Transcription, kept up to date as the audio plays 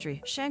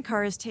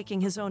Shankar is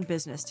taking his own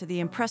business to the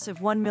impressive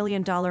 $1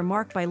 million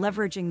mark by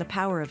leveraging the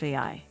power of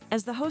AI.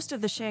 As the host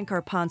of the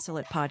Shankar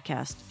Ponsalat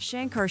podcast,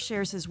 Shankar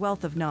shares his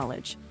wealth of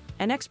knowledge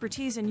and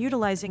expertise in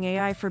utilizing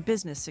AI for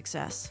business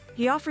success.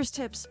 He offers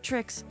tips,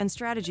 tricks, and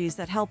strategies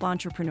that help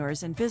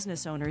entrepreneurs and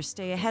business owners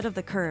stay ahead of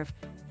the curve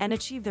and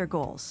achieve their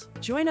goals.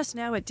 Join us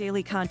now at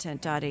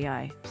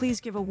dailycontent.ai.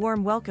 Please give a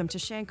warm welcome to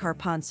Shankar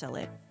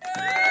Ponsalat.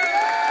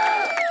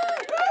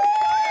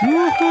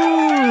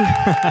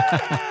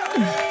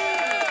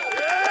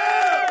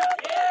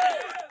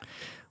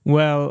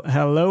 Well,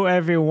 hello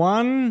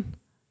everyone.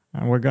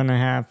 We're gonna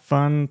have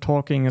fun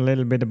talking a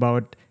little bit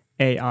about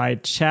AI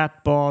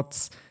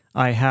chatbots.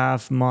 I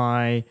have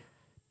my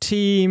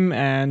team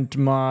and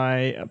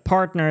my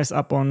partners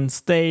up on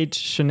stage,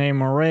 Shanae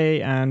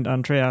Moray and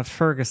Andrea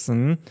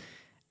Ferguson.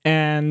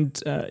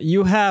 And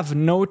you have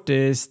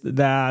noticed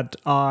that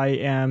I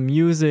am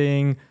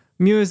using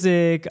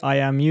music. I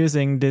am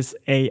using this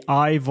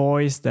AI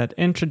voice that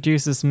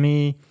introduces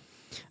me.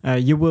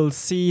 You will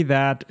see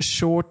that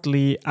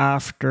shortly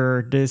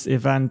after this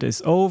event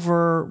is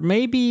over,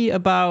 maybe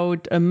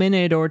about a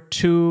minute or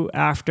two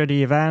after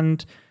the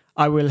event,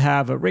 I will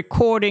have a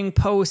recording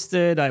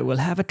posted, I will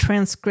have a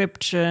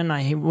transcription,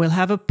 I will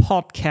have a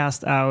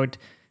podcast out,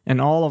 and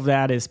all of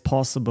that is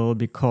possible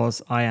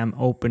because I am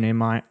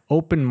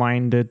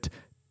open-minded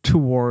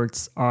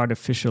towards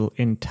artificial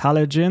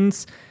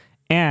intelligence,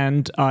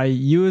 and I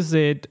use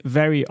it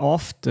very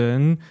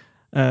often.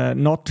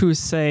 Not to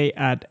say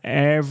at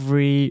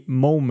every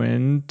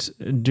moment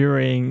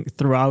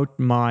throughout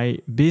my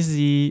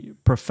busy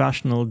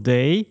professional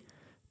day,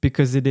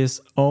 because it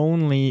is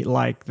only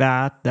like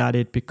that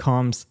it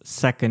becomes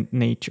second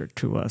nature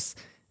to us.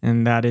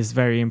 And that is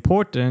very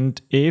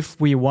important if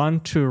we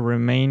want to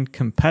remain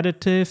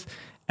competitive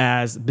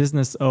as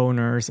business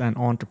owners and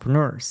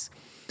entrepreneurs.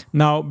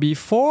 Now,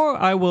 before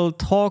I will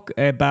talk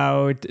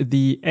about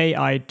the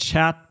AI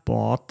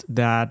chatbot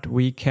that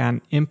we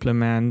can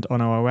implement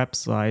on our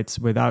websites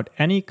without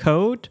any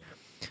code,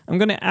 I'm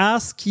going to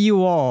ask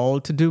you all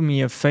to do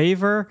me a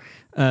favor.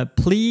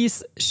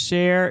 Please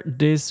share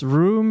this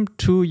room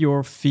to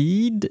your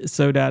feed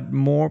so that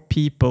more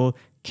people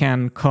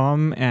can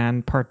come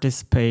and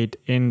participate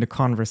in the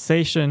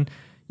conversation.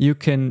 You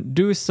can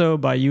do so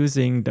by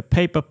using the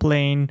paper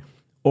plane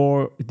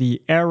or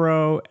the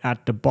arrow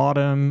at the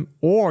bottom,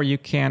 or you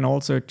can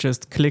also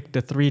just click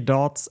the three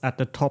dots at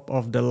the top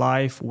of the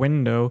live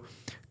window,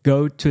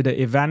 go to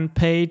the event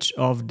page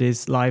of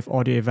this live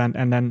audio event,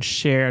 and then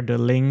share the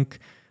link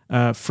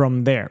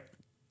from there.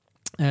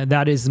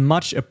 That is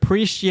much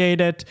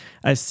appreciated.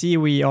 I see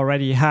we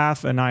already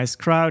have a nice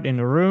crowd in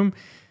the room.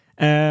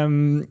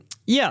 So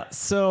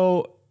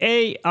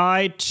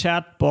AI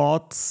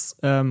chatbots,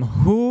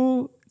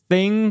 who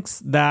thinks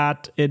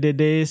that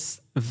it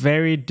is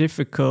very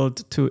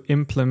difficult to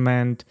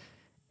implement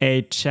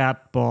a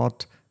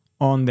chatbot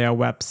on their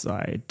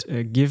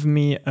website? Give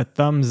me a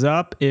thumbs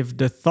up if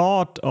the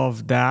thought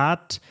of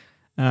that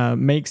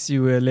makes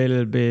you a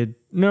little bit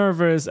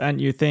nervous and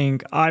you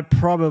think, I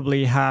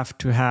probably have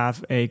to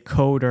have a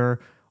coder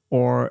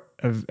or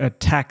a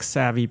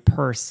tech-savvy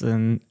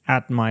person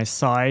at my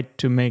side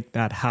to make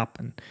that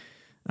happen.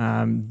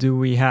 Do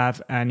we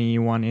have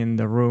anyone in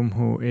the room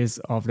who is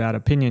of that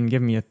opinion?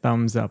 Give me a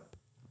thumbs up.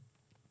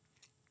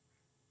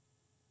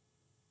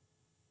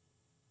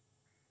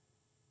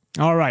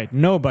 All right,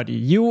 nobody.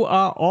 You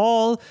are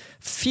all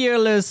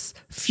fearless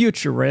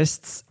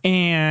futurists,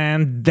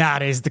 and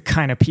that is the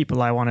kind of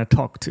people I want to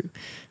talk to.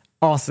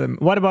 Awesome.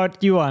 What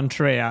about you,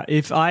 Andrea?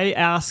 If I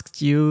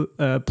asked you,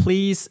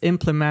 please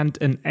implement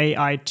an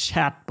AI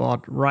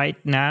chatbot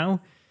right now,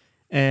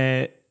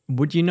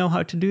 would you know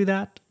how to do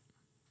that?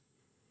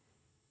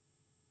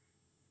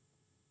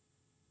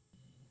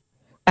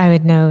 I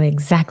would know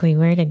exactly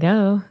where to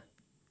go.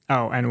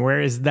 Oh, and where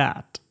is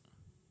that?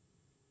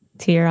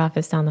 To your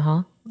office down the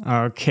hall.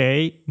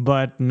 Okay,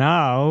 but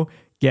now,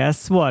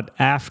 guess what?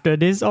 After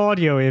this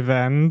audio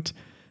event,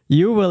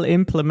 you will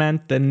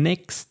implement the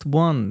next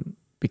one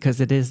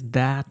because it is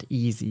that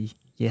easy.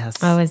 Yes.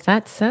 Oh, is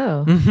that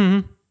so?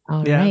 Mm-hmm.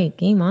 All right,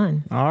 game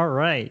on. All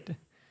right.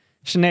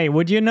 Shanae,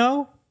 would you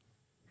know?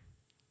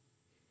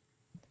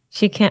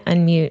 She can't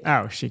unmute.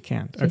 Oh, she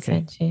can't. She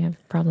said she had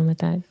a problem with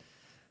that.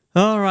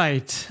 All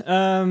right.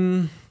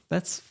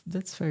 That's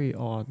very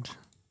odd.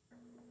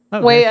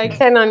 Oh, wait, I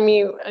can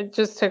unmute. It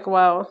just took a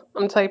while.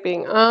 I'm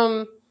typing.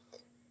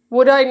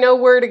 Would I know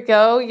where to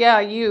go? Yeah,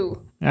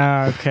 you.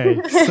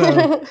 Okay.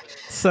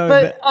 So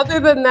but other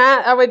than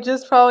that, I would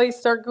just probably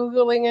start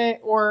Googling it,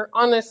 or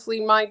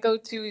honestly, my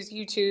go-to is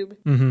YouTube.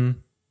 Mm-hmm.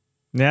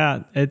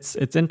 Yeah,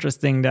 it's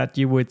interesting that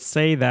you would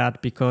say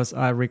that because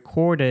I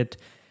recorded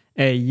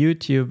a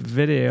YouTube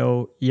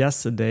video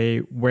yesterday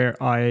where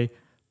I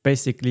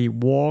basically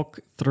walk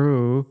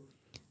through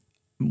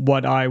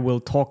what I will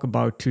talk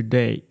about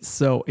today.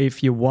 So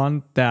if you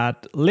want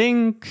that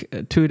link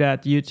to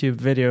that YouTube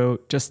video,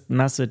 just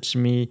message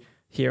me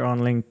here on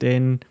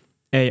LinkedIn,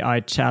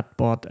 AI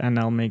chatbot, and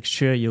I'll make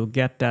sure you'll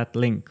get that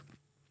link.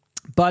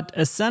 But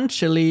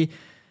essentially,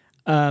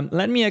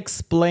 let me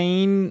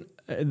explain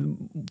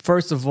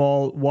first of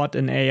all, what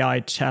an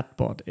AI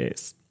chatbot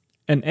is.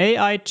 An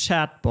AI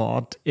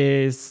chatbot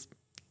is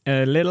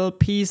a little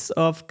piece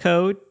of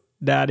code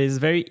that is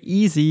very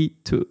easy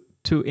to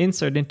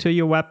insert into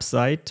your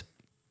website.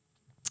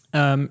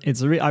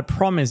 I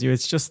promise you,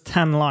 it's just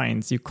 10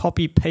 lines. You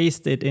copy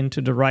paste it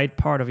into the right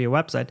part of your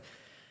website.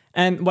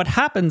 And what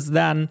happens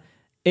then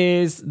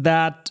is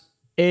that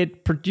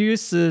it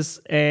produces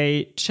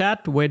a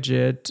chat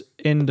widget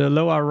in the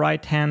lower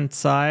right-hand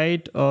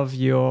side of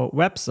your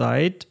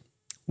website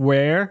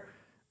where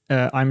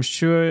I'm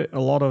sure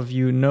a lot of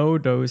you know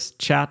those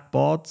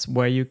chatbots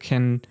where you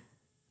can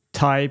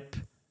type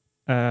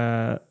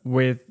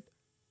with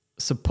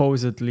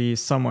supposedly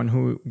someone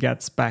who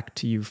gets back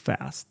to you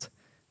fast.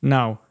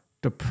 Now,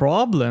 the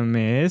problem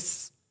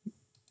is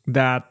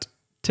that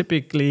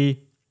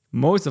typically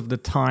most of the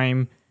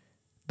time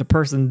the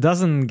person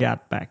doesn't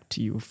get back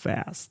to you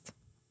fast,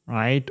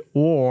 right?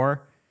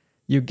 Or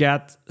you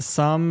get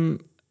some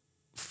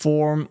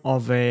form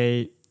of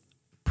a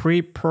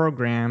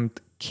pre-programmed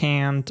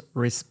canned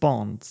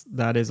response.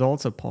 That is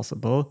also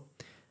possible.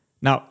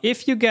 Now,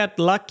 if you get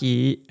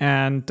lucky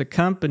and the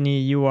company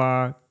you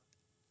are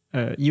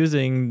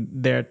using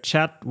their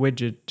chat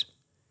widget,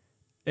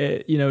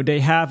 they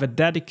have a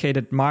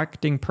dedicated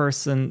marketing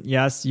person,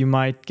 yes, you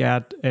might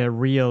get a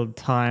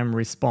real-time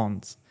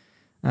response.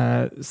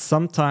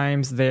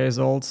 Sometimes there's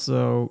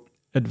also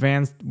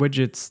advanced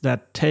widgets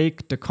that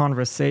take the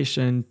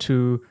conversation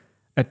to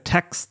a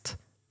text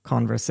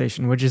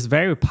conversation, which is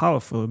very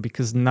powerful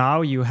because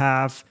now you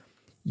have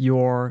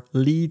your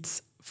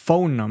lead's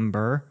phone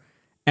number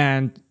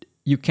and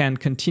you can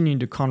continue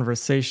the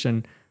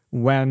conversation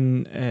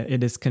when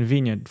it is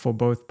convenient for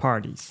both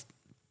parties.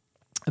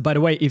 By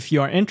the way, if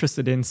you are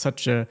interested in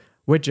such a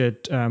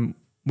widget,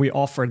 we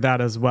offer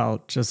that as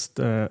well. Just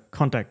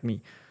contact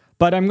me.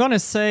 But I'm going to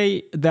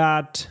say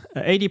that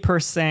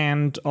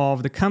 80%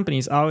 of the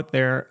companies out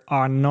there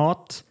are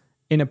not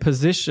in a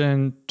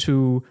position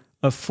to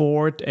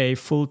afford a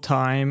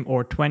full-time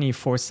or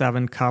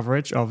 24/7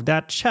 coverage of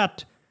that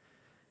chat.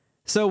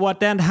 So what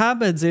then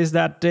happens is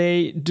that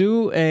they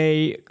do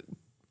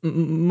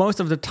most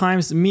of the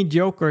times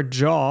mediocre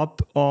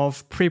job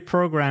of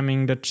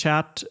pre-programming the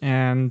chat,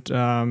 and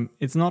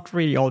it's not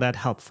really all that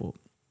helpful.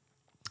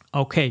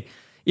 Okay,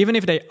 even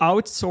if they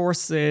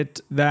outsource it,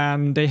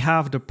 then they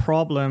have the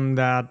problem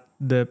that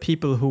the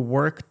people who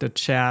work the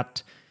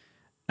chat,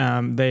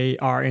 they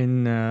are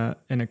in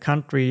a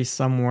country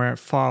somewhere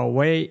far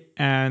away,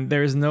 and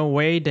there is no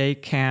way they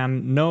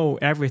can know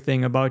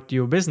everything about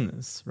your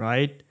business,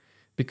 right?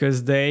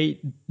 Because they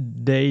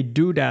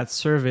do that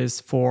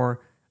service for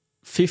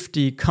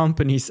 50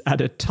 companies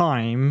at a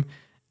time,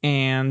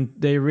 and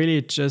they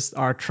really just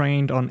are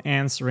trained on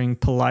answering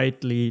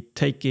politely,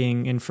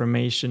 taking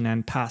information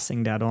and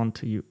passing that on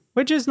to you,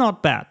 which is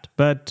not bad,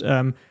 but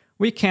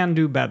we can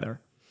do better.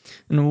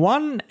 And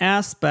one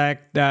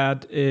aspect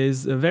that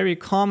is very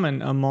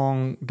common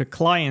among the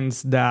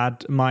clients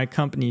that my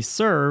company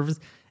serves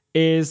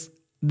is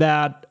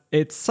that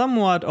it's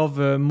somewhat of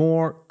a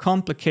more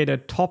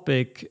complicated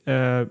topic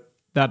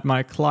that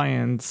my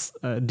clients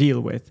deal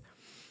with.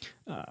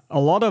 A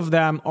lot of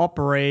them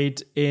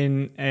operate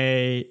in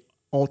an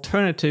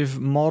alternative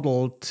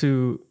model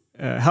to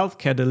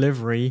healthcare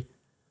delivery,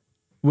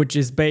 which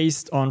is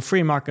based on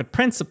free market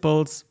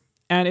principles,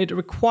 and it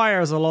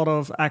requires a lot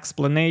of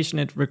explanation.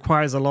 It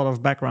requires a lot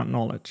of background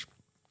knowledge.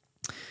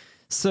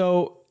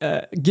 So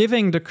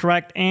giving the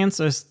correct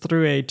answers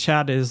through a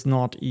chat is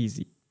not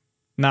easy.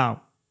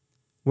 Now,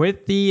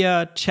 with the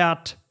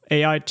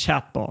AI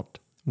chatbot,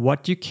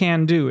 what you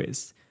can do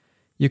is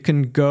you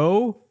can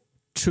go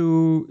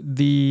to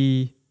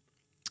the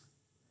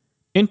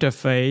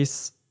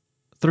interface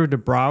through the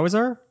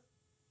browser.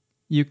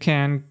 You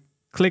can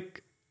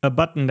click a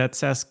button that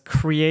says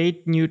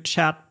Create New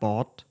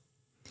Chatbot.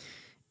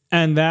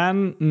 And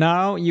then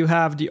now you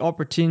have the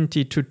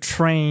opportunity to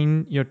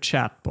train your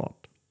chatbot.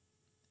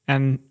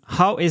 And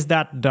how is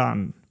that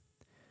done?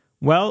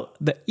 Well,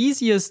 the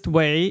easiest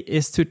way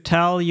is to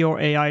tell your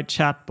AI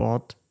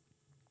chatbot,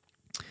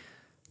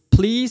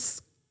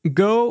 please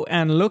go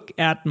and look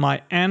at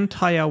my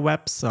entire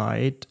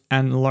website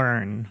and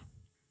learn.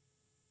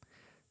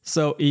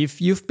 So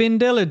if you've been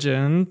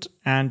diligent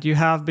and you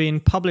have been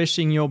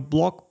publishing your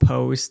blog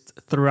post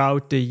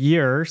throughout the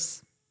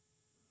years,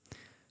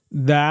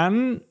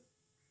 then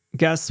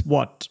guess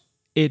what?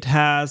 It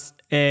has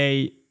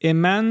an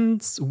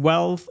immense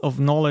wealth of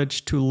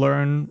knowledge to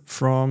learn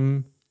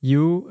from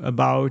you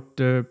about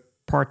the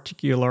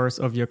particulars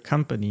of your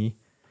company.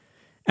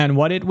 And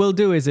what it will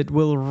do is it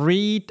will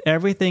read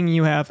everything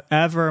you have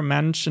ever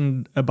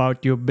mentioned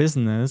about your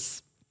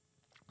business,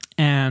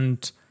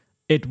 and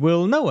it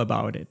will know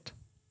about it.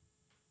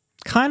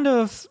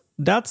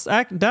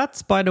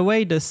 That's by the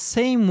way, the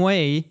same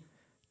way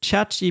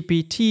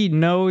ChatGPT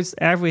knows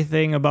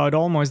everything about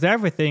almost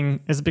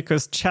everything is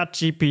because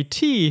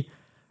ChatGPT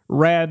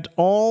read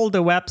all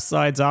the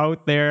websites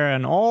out there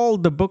and all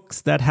the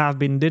books that have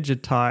been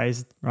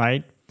digitized,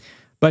 right?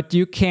 But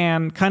you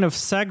can kind of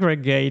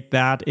segregate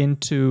that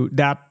into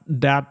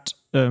that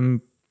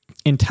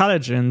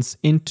intelligence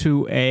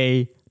into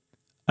a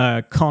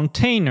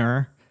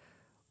container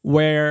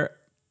where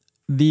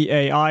the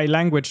AI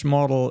language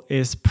model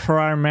is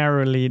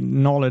primarily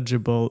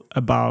knowledgeable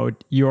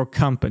about your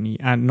company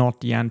and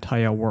not the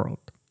entire world.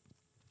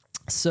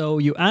 So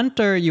you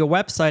enter your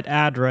website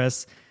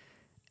address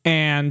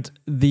and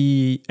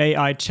the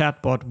AI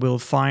chatbot will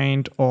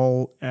find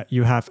all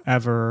you have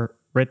ever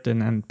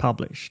written and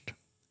published.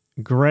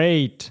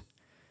 Great.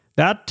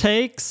 That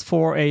takes,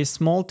 for a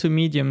small to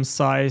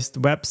medium-sized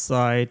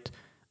website,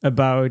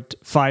 about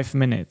 5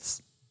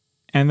 minutes.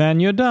 And then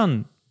you're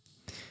done.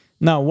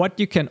 Now, what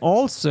you can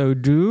also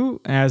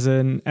do as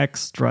an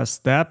extra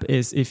step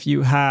is if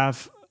you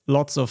have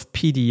lots of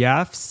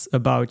PDFs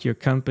about your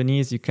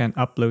companies, you can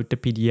upload the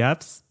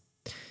PDFs.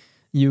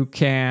 You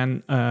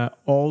can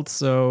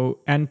also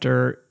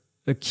enter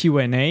the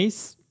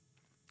Q&As,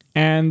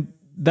 and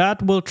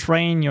that will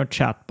train your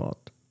chatbot.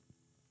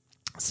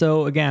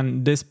 So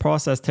again, this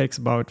process takes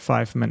about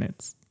 5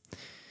 minutes.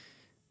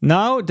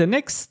 Now, the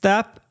next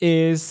step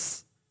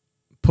is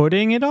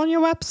putting it on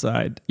your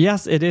website.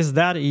 Yes, it is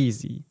that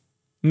easy.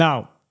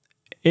 Now,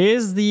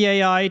 is the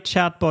AI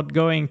chatbot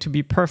going to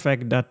be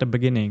perfect at the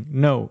beginning?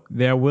 No,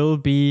 there will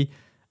be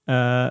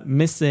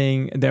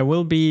there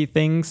will be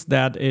things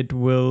that it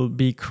will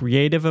be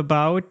creative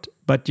about,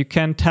 but you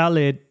can tell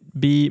it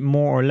be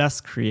more or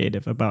less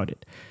creative about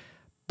it.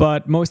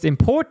 But most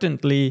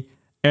importantly,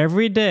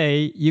 every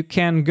day you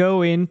can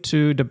go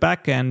into the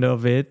back end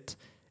of it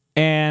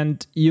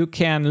and you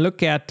can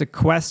look at the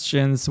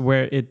questions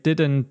where it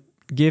didn't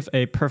give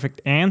a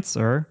perfect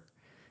answer.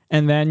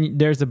 And then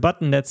there's a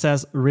button that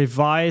says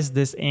revise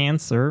this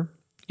answer.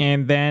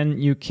 And then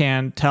you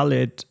can tell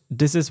it,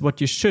 this is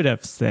what you should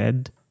have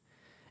said.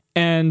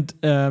 And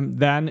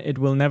then it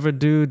will never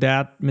do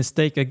that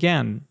mistake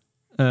again.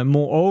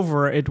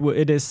 Moreover,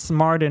 it is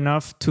smart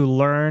enough to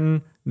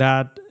learn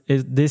that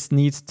this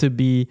needs to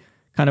be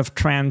kind of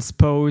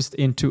transposed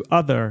into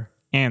other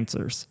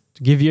answers.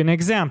 To give you an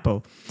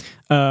example,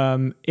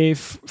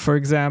 if, for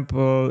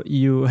example,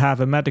 you have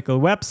a medical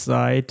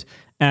website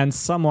and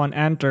someone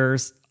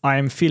enters,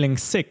 I'm feeling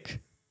sick,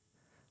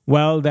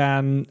 well,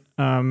 then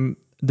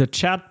the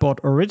chatbot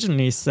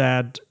originally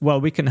said,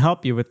 well, we can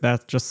help you with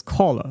that, just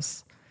call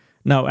us.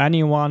 Now,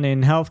 anyone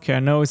in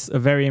healthcare knows a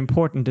very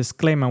important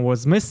disclaimer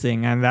was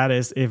missing, and that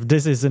is, if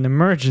this is an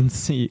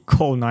emergency,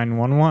 call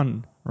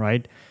 911,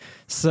 right?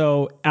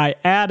 So I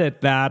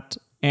added that,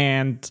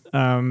 and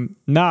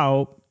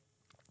now,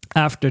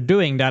 after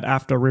doing that,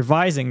 after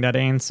revising that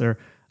answer,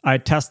 I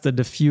tested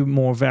a few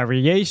more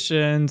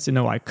variations.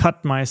 I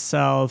cut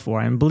myself, or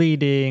I'm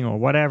bleeding, or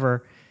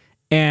whatever,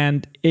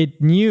 and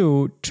it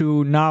knew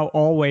to now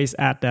always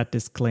add that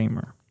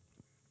disclaimer.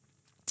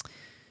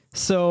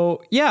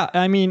 So, yeah,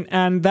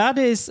 and that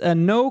is a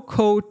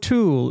no-code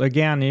tool.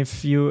 Again,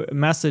 if you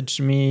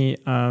message me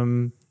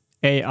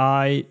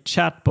AI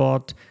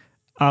chatbot,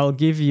 I'll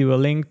give you a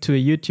link to a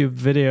YouTube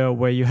video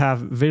where you have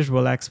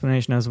visual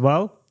explanation as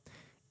well.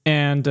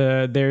 And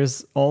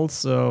there's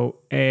also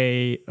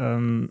a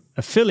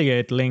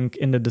affiliate link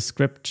in the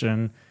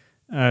description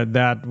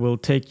that will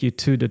take you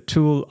to the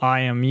tool I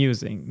am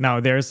using. Now,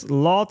 there's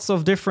lots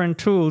of different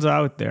tools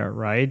out there,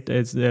 right?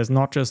 There's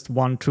not just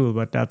one tool,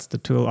 but that's the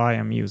tool I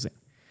am using.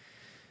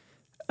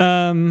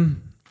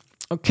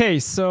 Okay,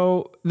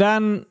 so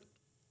then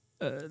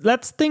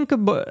let's think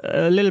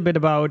a little bit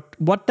about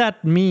what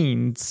that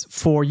means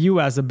for you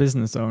as a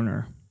business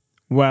owner.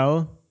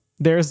 Well,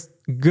 there's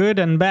good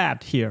and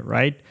bad here,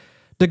 right?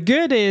 The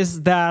good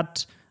is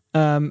that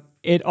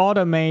it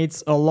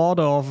automates a lot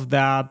of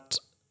that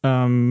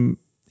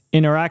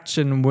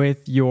interaction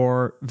with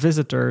your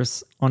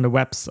visitors on the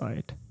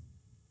website.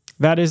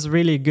 That is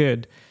really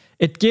good.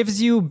 It gives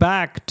you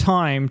back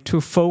time to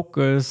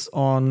focus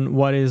on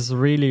what is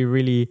really,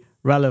 really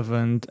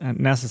relevant and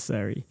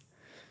necessary.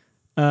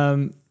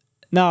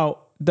 Now,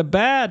 the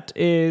bad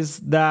is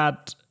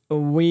that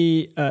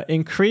we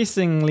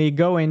increasingly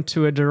go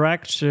into a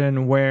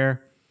direction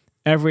where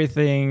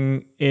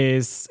everything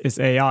is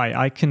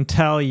AI. I can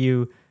tell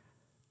you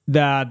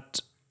that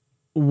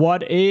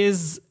what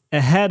is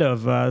ahead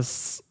of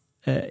us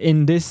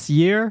in this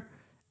year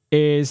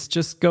is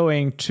just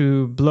going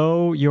to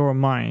blow your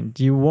mind.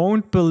 You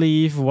won't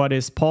believe what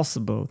is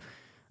possible.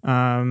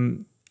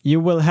 You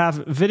will have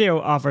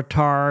video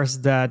avatars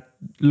that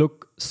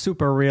look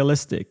super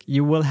realistic.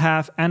 You will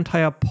have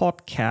entire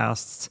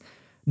podcasts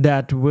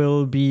that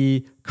will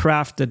be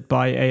crafted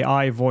by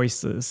AI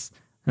voices.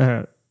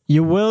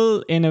 You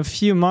will, in a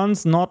few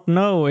months, not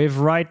know if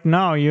right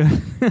now you're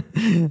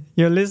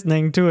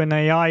listening to an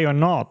AI or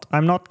not.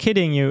 I'm not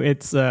kidding you.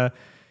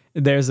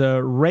 There's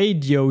a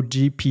radio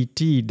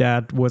GPT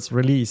that was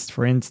released,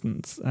 for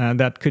instance,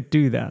 that could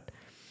do that.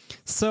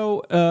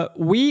 So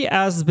we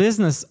as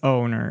business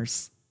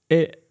owners,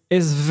 it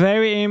is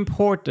very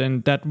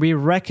important that we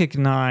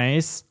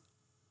recognize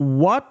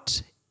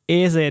what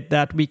is it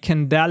that we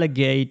can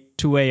delegate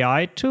to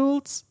AI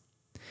tools,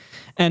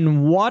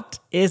 and what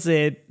is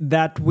it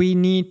that we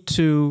need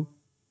to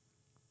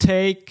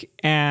take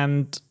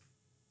and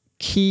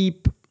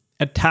keep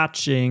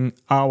attaching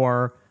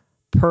our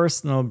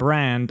personal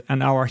brand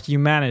and our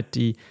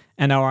humanity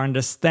and our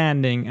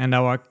understanding and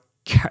our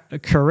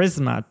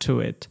charisma to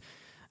it.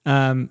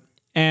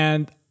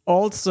 And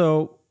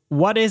also,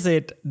 what is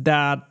it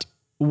that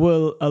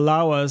will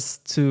allow us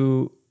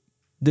to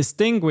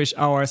distinguish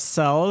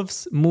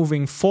ourselves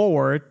moving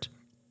forward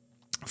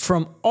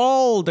from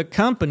all the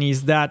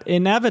companies that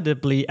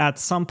inevitably at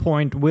some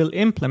point will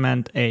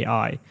implement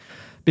AI?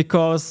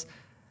 Because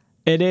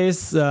it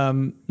is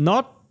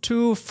not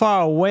too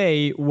far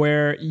away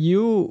where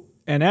you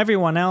and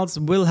everyone else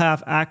will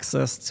have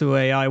access to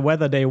AI,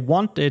 whether they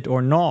want it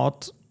or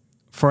not.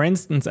 For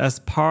instance, as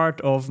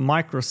part of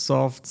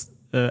Microsoft's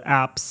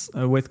apps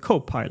with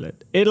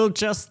Copilot. It'll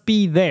just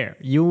be there.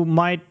 You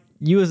might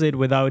use it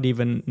without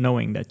even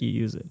knowing that you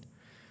use it,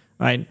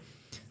 right?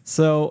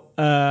 So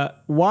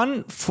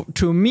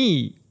to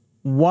me,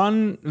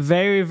 one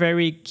very,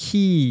 very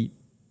key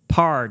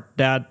part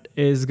that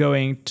is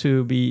going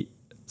to be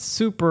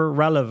super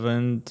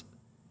relevant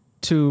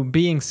to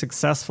being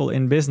successful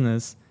in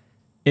business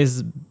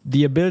is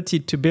the ability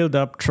to build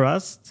up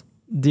trust,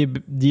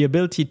 the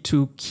ability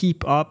to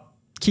keep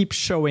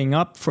showing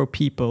up for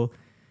people.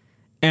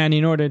 And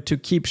in order to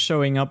keep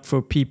showing up for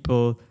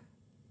people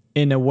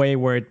in a way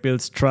where it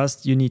builds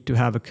trust, you need to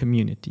have a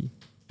community.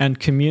 And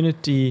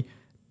community,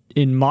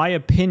 in my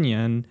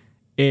opinion,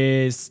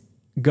 is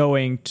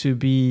going to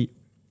be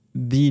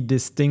the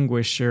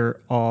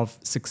distinguisher of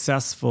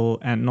successful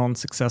and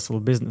non-successful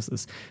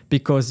businesses.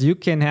 Because you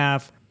can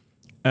have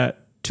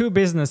two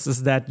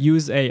businesses that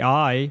use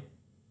AI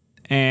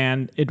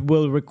and it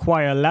will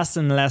require less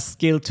and less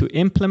skill to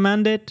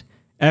implement it.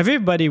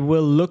 Everybody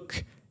will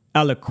look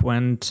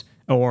eloquent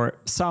or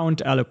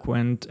sound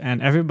eloquent,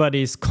 and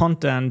everybody's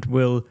content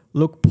will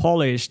look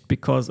polished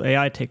because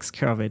AI takes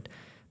care of it.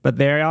 But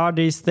there are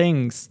these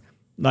things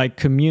like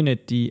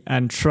community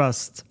and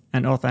trust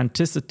and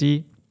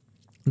authenticity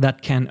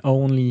that can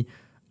only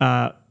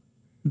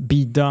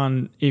be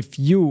done if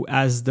you,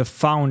 as the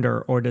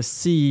founder or the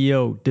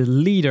CEO, the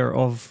leader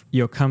of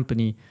your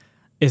company,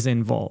 is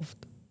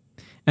involved.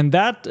 And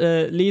that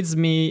leads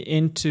me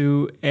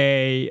into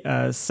a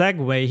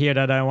segue here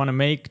that I want to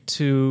make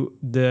to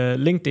the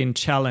LinkedIn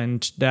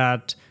challenge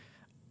that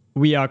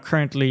we are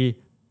currently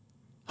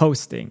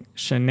hosting.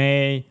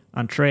 Shanae,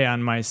 Andrea,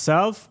 and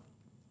myself.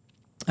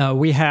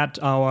 We had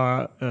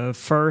our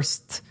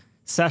first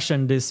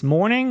session this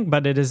morning,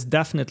 but it is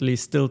definitely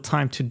still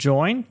time to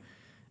join.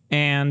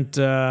 And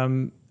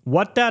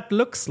what that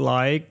looks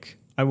like,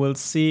 I will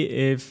see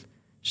if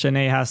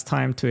Shanae has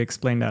time to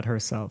explain that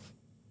herself.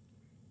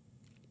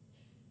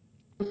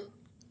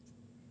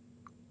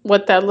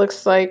 What that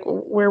looks like?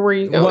 Where were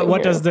you going?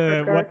 What is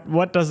the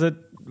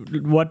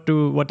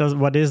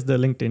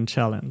LinkedIn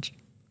challenge?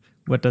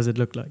 What does it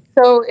look like?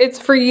 So it's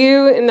for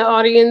you in the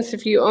audience.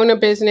 If you own a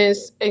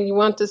business and you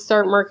want to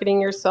start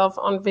marketing yourself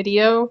on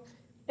video,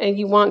 and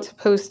you want to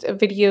post a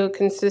video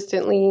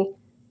consistently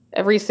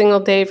every single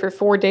day for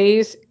 4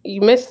 days, you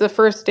missed the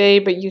first day,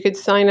 but you could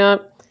sign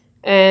up,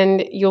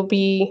 and you'll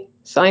be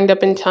signed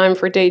up in time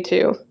for day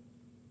 2.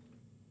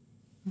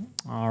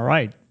 All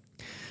right.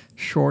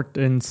 Short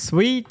and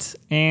sweet.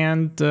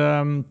 And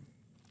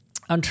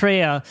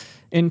Andrea,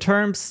 in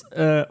terms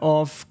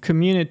of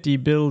community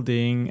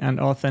building and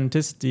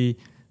authenticity,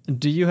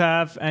 do you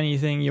have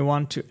anything you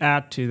want to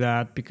add to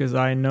that? Because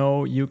I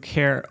know you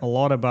care a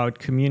lot about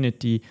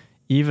community,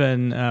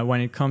 even when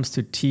it comes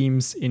to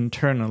teams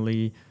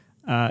internally.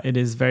 It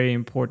is very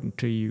important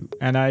to you.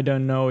 And I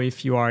don't know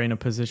if you are in a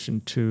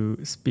position to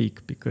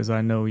speak, because I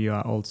know you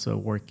are also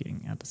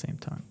working at the same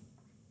time.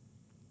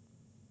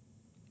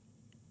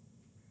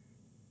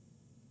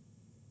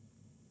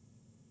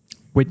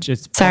 Which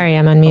is sorry,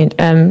 I'm on mute.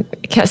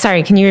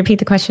 Sorry, can you repeat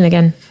the question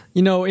again?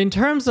 You know, in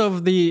terms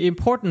of the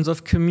importance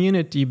of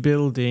community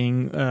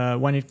building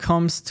when it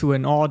comes to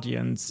an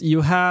audience,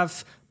 you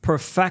have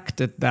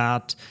perfected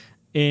that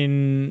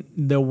in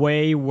the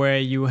way where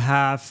you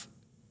have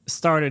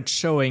started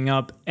showing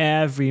up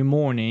every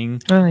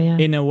morning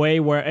in a way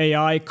where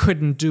AI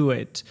couldn't do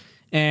it.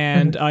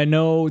 And I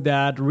know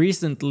that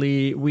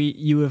recently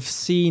you have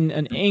seen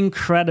an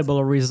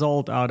incredible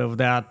result out of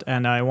that,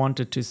 and I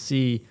wanted to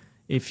see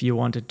if you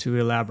wanted to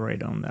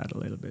elaborate on that a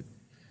little bit.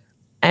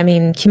 I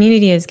mean,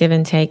 community is give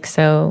and take.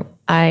 So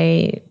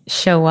I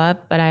show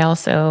up, but I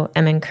also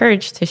am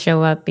encouraged to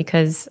show up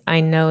because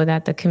I know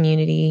that the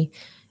community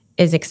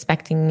is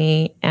expecting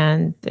me.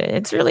 And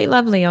it's really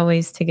lovely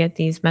always to get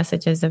these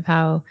messages of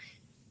how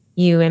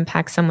you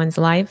impact someone's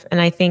life. And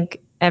I think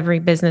every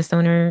business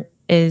owner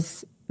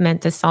is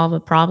meant to solve a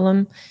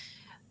problem.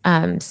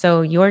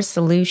 So your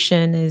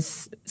solution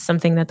is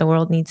something that the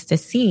world needs to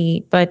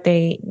see, but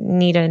they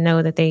need to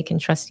know that they can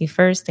trust you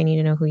first. They need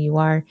to know who you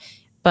are.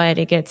 But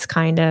it gets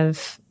kind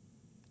of,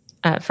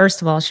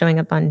 first of all, showing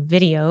up on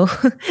video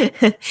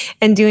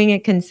and doing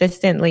it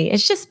consistently.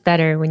 It's just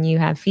better when you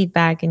have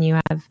feedback and you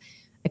have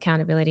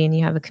accountability and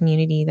you have a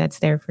community that's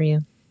there for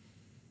you.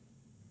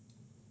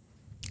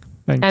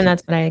 Thank you.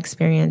 That's what I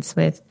experience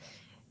with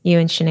you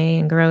and Shanae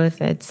and growth.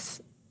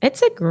 It's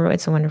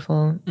a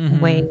wonderful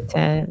way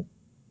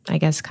I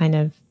guess, kind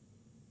of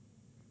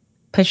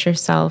push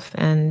yourself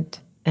and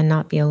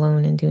not be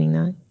alone in doing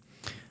that.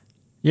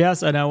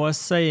 Yes, and I was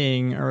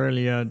saying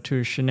earlier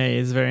to Shanae,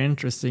 it's very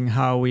interesting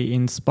how we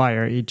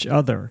inspire each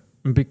other.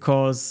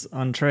 Because,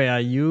 Andrea,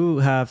 you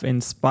have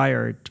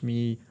inspired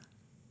me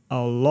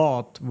a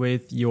lot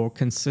with your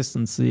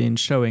consistency in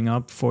showing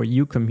up for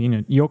your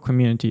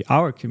community,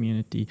 our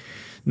community.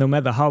 No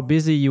matter how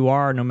busy you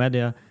are, no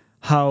matter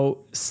how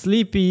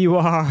sleepy you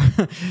are,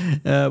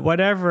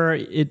 whatever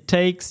it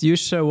takes, you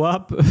show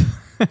up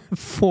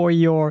for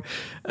your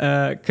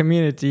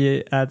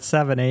community at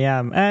 7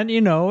 a.m. And,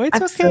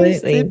 it's Absolutely.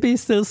 okay to be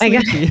still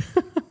sleepy.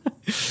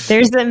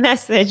 There's a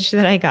message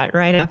that I got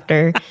right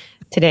after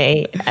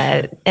today.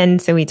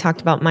 And so we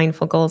talked about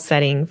mindful goal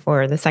setting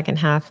for the second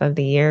half of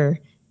the year.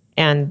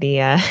 And the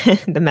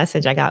the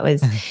message I got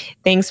was,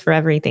 thanks for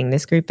everything.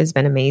 This group has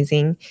been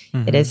amazing.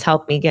 Mm-hmm. It has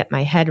helped me get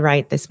my head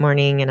right this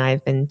morning. And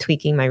I've been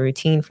tweaking my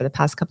routine for the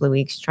past couple of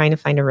weeks, trying to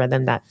find a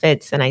rhythm that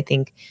fits. And I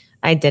think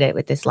I did it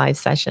with this live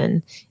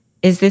session.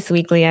 Is this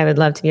weekly? I would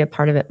love to be a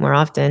part of it more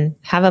often.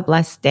 Have a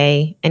blessed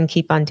day and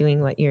keep on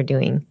doing what you're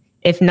doing.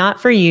 If not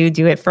for you,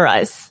 do it for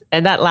us.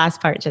 And that last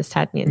part just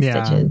had me in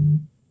stitches.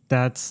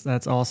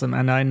 That's awesome.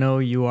 And I know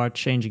you are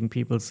changing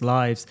people's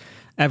lives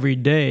every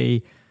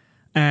day.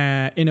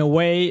 In a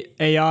way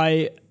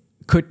AI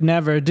could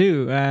never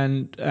do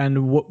and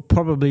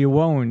probably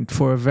won't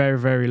for a very,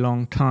 very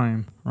long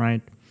time,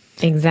 right?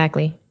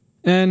 Exactly.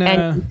 And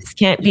you just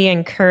can't be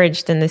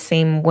encouraged in the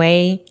same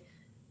way.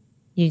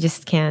 You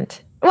just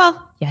can't.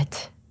 Well,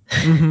 yet.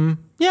 Mm-hmm.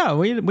 Yeah,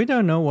 we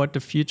don't know what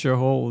the future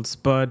holds,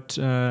 but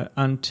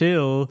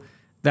until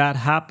that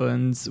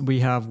happens, we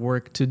have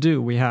work to do.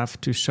 We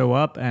have to show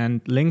up,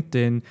 and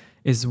LinkedIn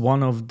is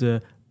one of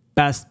the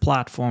best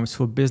platforms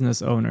for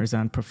business owners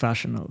and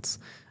professionals.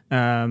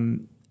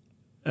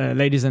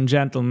 Ladies and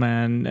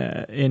gentlemen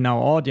in our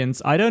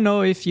audience, I don't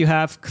know if you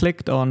have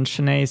clicked on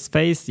Shanae's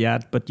face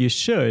yet, but you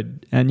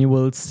should, and you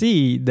will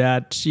see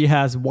that she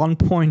has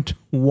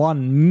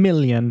 1.1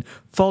 million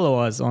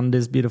followers on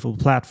this beautiful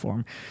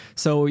platform.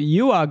 So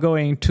you are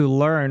going to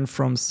learn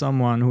from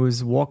someone who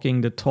is walking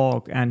the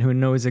talk and who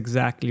knows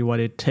exactly what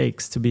it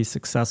takes to be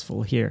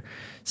successful here.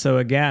 So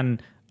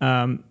again,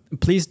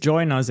 please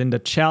join us in the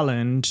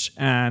challenge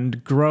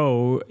and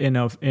grow in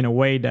a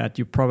way that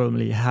you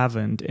probably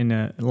haven't in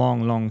a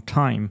long, long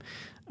time.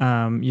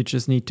 You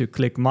just need to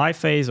click my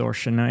face or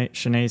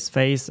Shanae's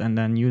face and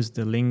then use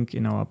the link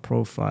in our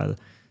profile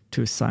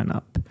to sign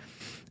up.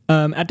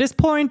 At this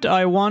point,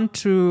 I want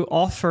to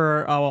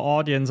offer our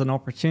audience an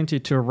opportunity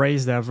to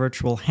raise their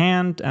virtual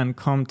hand and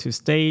come to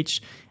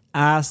stage,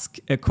 ask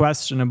a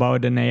question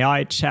about an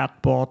AI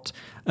chatbot.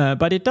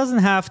 But it doesn't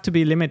have to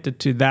be limited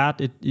to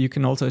that. You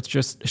can also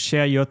just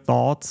share your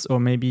thoughts, or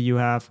maybe you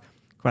have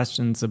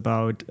questions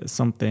about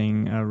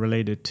something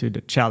related to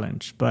the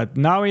challenge. But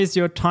now is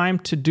your time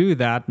to do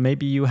that.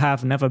 Maybe you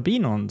have never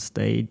been on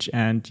stage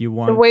and you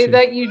want to... The way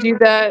that you do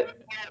that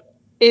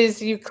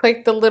is you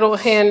click the little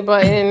hand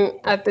button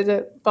at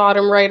the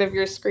bottom right of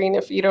your screen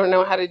if you don't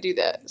know how to do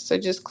that. So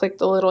just click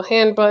the little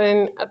hand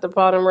button at the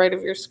bottom right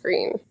of your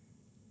screen.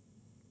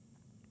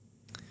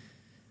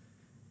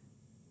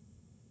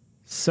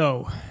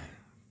 So,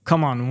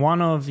 come on,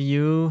 one of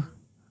you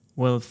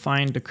will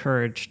find the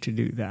courage to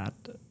do that,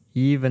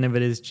 even if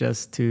it is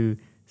just to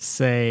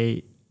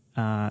say,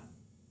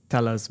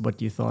 tell us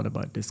what you thought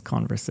about this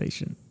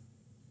conversation.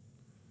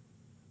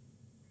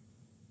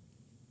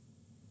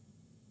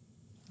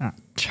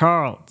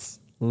 Charles,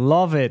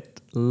 love it,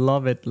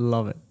 love it,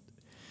 love it.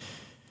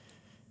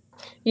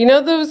 You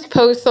know those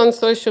posts on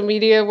social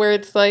media where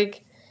it's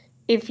like,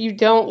 if you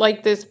don't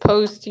like this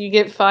post, you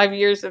get 5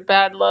 years of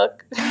bad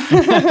luck.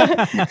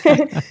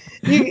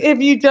 If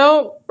you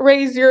don't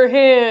raise your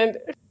hand.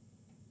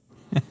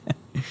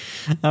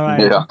 All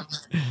right. Yeah.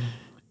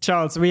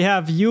 Charles, we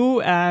have you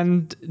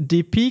and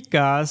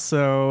Deepika.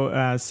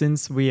 So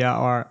since we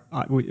are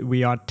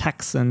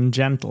Texan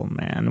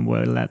gentlemen,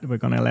 we're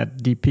gonna let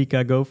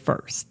Deepika go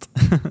first.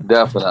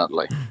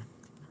 Definitely.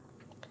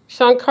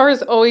 Shankar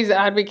is always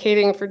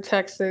advocating for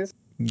Texas.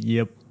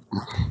 Yep.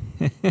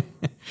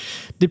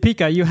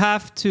 Deepika, you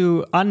have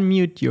to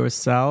unmute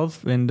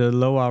yourself in the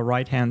lower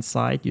right-hand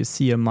side. You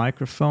see a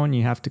microphone.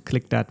 You have to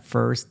click that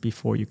first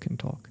before you can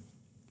talk.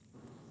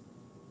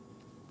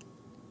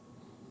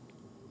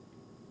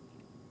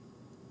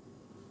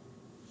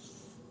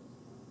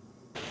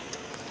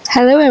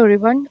 Hello,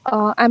 everyone.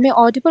 Am I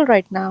audible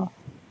right now?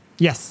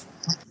 Yes.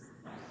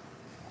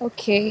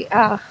 Okay.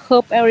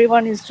 Hope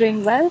everyone is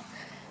doing well.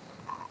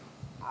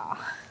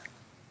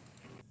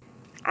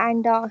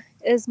 And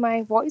is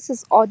my voice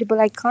is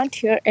audible? I can't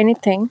hear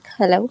anything.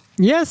 Hello?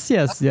 Yes.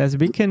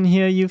 We can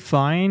hear you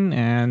fine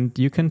and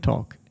you can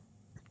talk.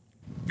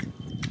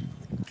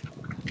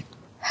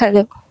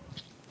 Hello.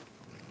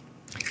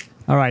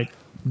 All right.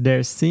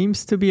 There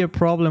seems to be a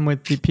problem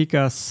with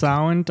Deepika's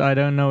sound. I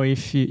don't know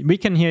if we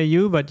can hear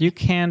you, but you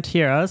can't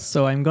hear us.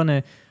 So I'm going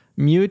to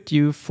mute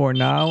you for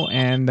now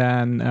and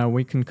then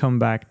we can come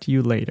back to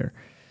you later.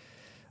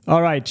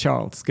 All right,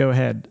 Charles, go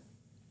ahead.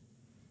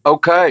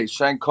 Okay,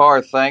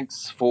 Shankar,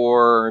 thanks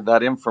for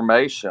that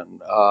information.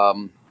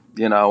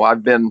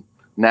 I've been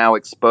now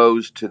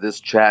exposed to this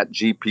chat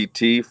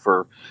GPT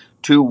for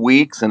 2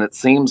 weeks, and it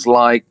seems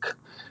like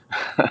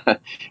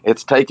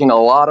it's taking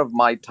a lot of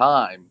my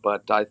time,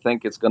 but I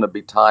think it's going to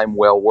be time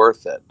well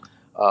worth it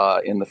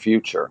in the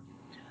future.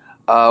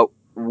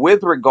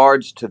 With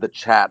regards to the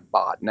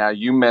chatbot, now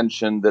you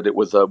mentioned that it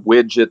was a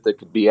widget that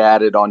could be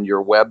added on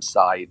your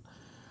website,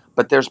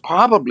 but there's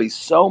probably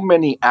so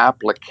many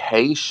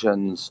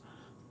applications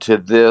to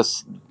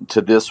this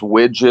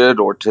widget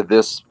or to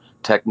this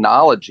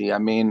technology. I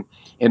mean,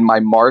 in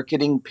my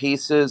marketing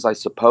pieces, I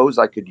suppose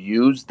I could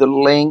use the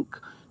link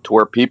to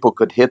where people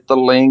could hit the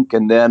link,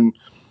 and then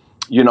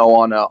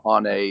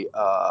they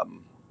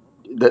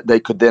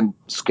could then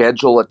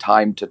schedule a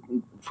time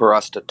for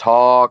us to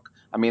talk.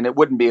 I mean, it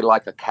wouldn't be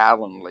like a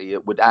Calendly.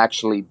 It would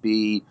actually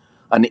be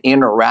an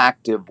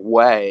interactive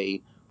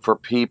way for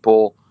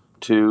people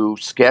to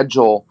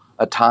schedule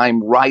a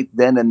time right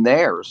then and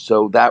there.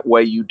 So that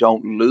way you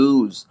don't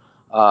lose,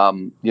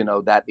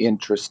 that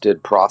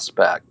interested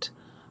prospect.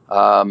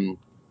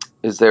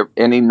 Is there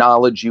any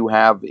knowledge you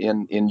have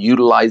in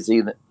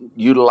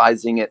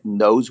utilizing it in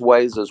those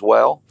ways as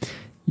well?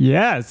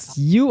 Yes,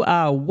 you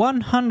are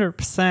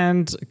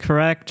 100%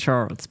 correct,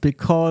 Charles,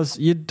 because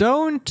you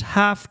don't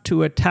have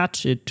to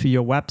attach it to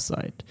your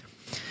website.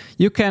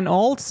 You can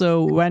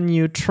also, when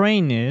you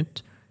train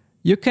it,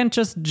 you can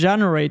just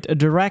generate a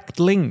direct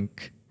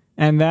link,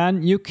 and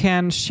then you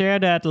can share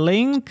that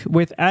link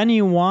with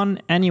anyone,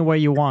 anywhere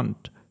you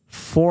want.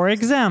 For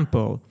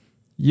example,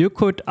 you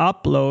could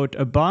upload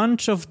a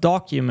bunch of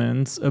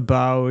documents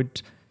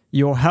about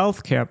your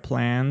healthcare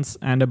plans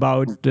and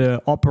about the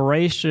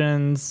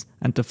operations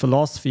and the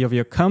philosophy of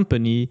your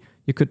company.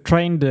 You could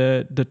train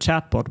the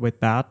chatbot with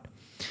that.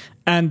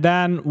 And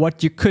then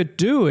what you could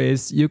do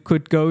is you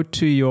could go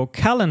to your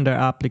calendar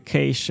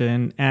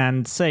application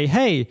and say,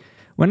 hey,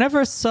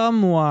 whenever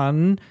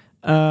someone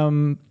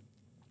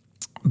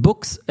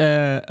books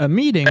a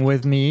meeting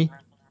with me,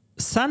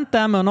 send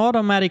them an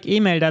automatic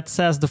email that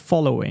says the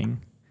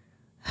following.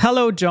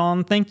 Hello,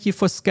 John. Thank you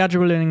for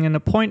scheduling an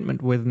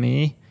appointment with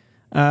me.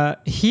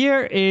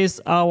 Here is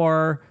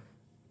our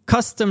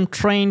custom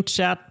trained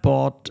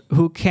chatbot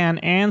who can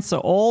answer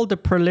all the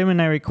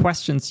preliminary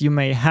questions you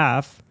may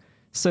have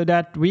so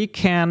that we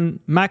can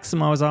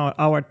maximize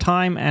our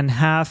time and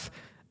have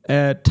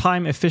a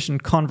time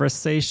efficient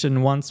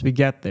conversation once we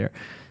get there.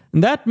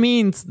 And that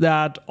means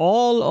that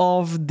all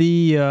of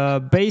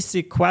the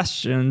basic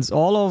questions,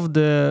 all of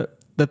the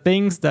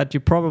things that you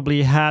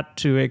probably had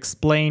to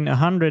explain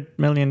 100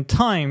 million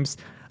times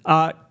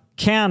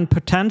can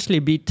potentially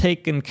be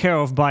taken care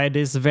of by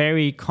this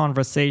very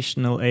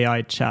conversational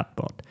AI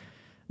chatbot.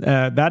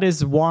 That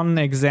is one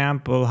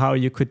example how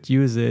you could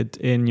use it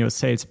in your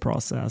sales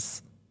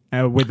process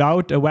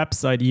without a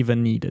website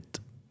even needed.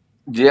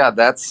 Yeah,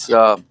 that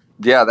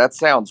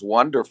sounds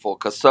wonderful,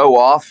 because so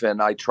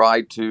often I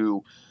try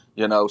to,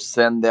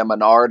 send them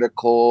an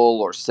article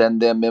or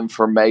send them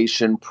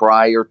information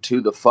prior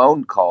to the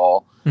phone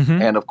call.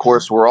 Mm-hmm. And of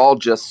course, we're all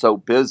just so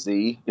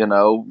busy,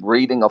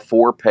 reading a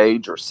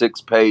 4-page or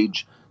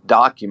 6-page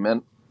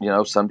document,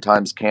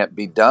 sometimes can't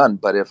be done.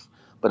 But if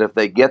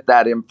they get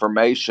that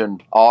information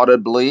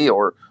audibly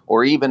or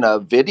even a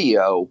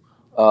video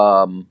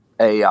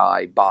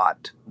AI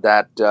bot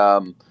that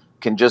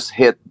can just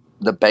hit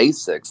the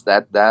basics,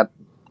 that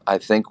I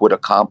think would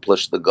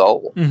accomplish the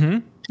goal. Mm-hmm.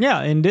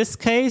 Yeah, in this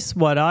case,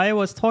 what I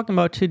was talking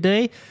about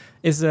today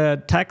is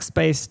a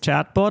text-based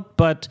chatbot,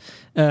 but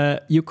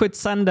you could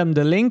send them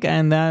the link,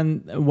 and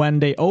then when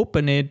they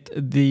open it,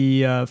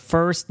 the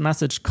first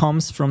message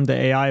comes from the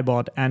AI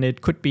bot, and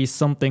it could be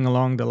something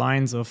along the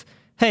lines of,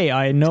 hey,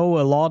 I know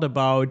a lot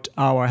about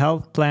our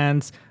health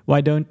plans.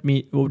 Why don't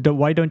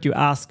you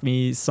ask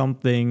me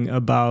something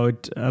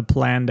about a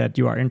plan that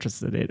you are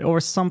interested in, or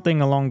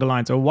something along the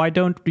lines, or why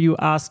don't you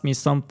ask me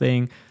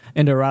something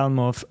in the realm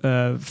of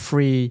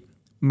free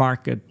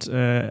market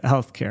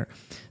healthcare?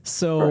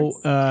 So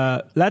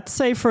let's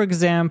say, for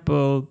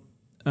example,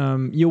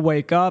 you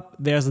wake up,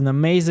 there's an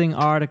amazing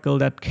article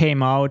that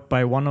came out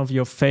by one of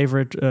your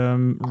favorite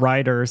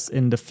writers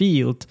in the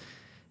field.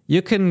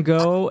 You can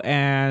go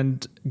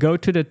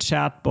to the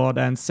chatbot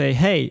and say,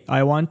 hey,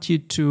 I want you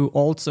to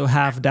also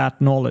have that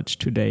knowledge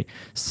today.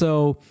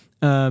 So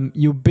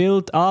you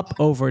build up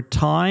over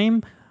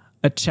time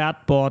a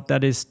chatbot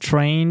that is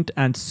trained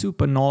and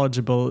super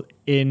knowledgeable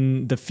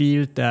in the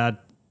field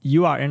that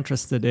you are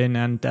interested in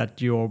and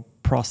that your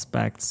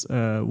prospects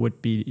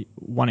would be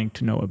wanting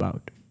to know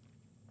about.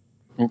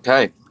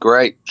 Okay,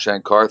 great,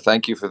 Shankar.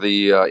 Thank you for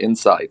the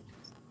insight.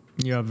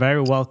 You're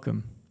very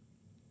welcome.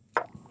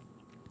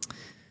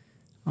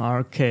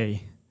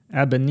 Okay,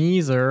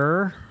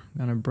 Ebenezer, I'm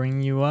going to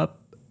bring you up.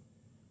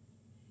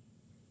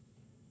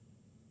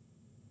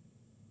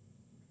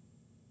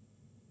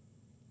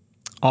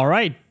 All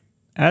right,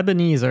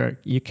 Ebenezer,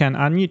 you can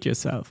unmute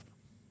yourself.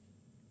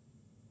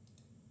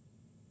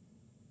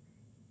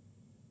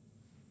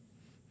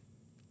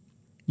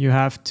 you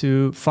have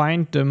to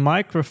find the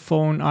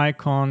microphone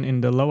icon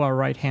in the lower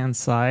right-hand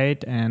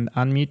side and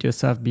unmute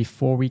yourself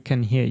before we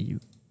can hear you.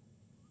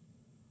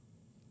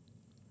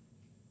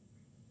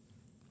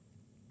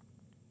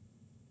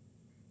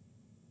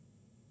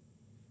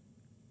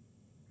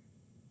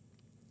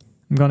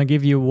 I'm going to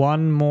give you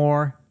one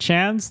more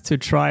chance to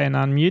try and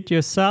unmute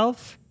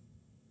yourself.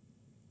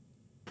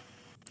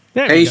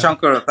 Hey,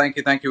 Shankar,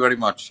 thank you very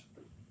much.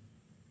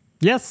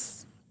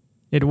 Yes,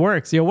 it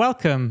works. You're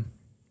welcome.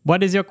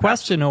 What is your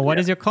question or what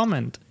is your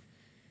comment?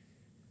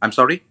 I'm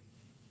sorry?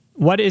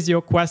 What is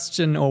your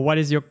question or what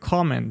is your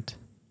comment?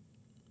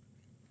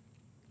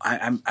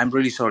 I'm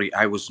really sorry.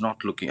 I was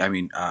not looking. I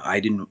mean, I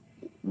didn't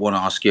want to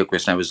ask you a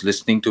question. I was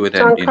listening to it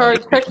and Shankar,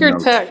 check your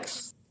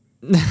text.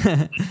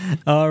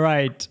 All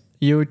right.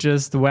 You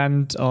just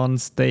went on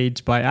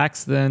stage by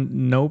accident.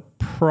 No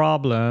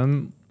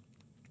problem.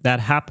 That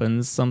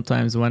happens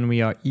sometimes when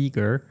we are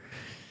eager.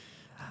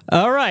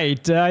 All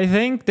right. I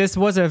think this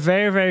was a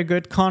very, very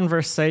good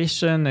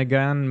conversation.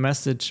 Again,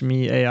 message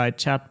me AI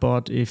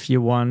Chatbot if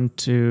you want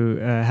to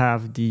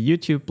have the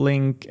YouTube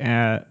link,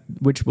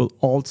 which will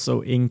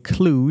also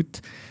include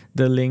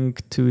the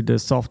link to the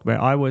software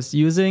I was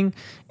using.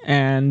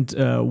 And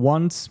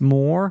once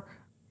more,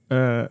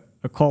 a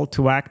call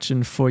to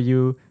action for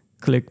you.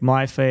 Click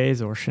my face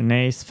or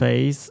Shanae's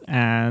face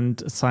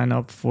and sign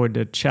up for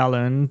the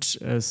challenge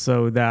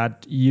so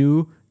that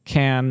you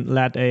can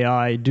let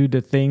AI do the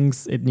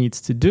things it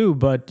needs to do,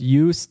 but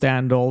you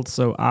stand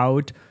also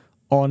out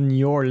on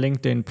your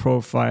LinkedIn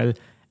profile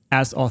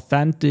as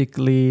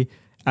authentically,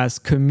 as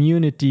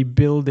community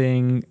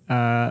buildingly,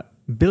 that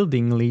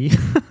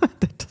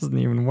doesn't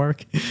even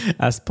work,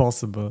 as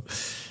possible.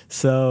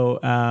 So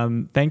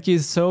thank you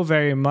so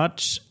very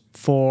much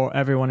for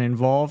everyone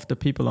involved, the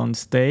people on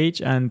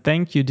stage. And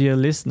thank you, dear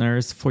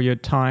listeners, for your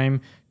time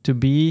to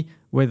be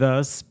with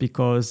us,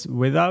 because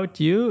without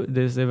you,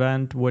 this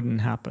event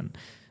wouldn't happen.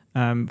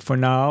 For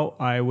now,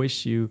 I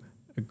wish you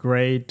a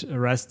great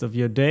rest of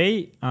your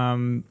day.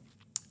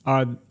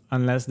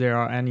 Unless there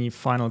are any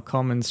final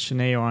comments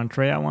Shanae or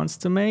Andrea wants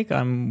to make,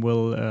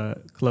 we'll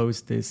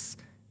close this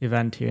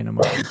event here in a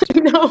moment.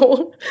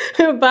 No.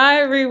 Bye,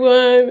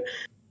 everyone.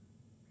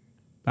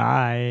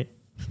 Bye.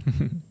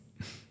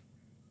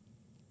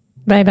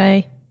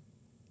 Bye-bye.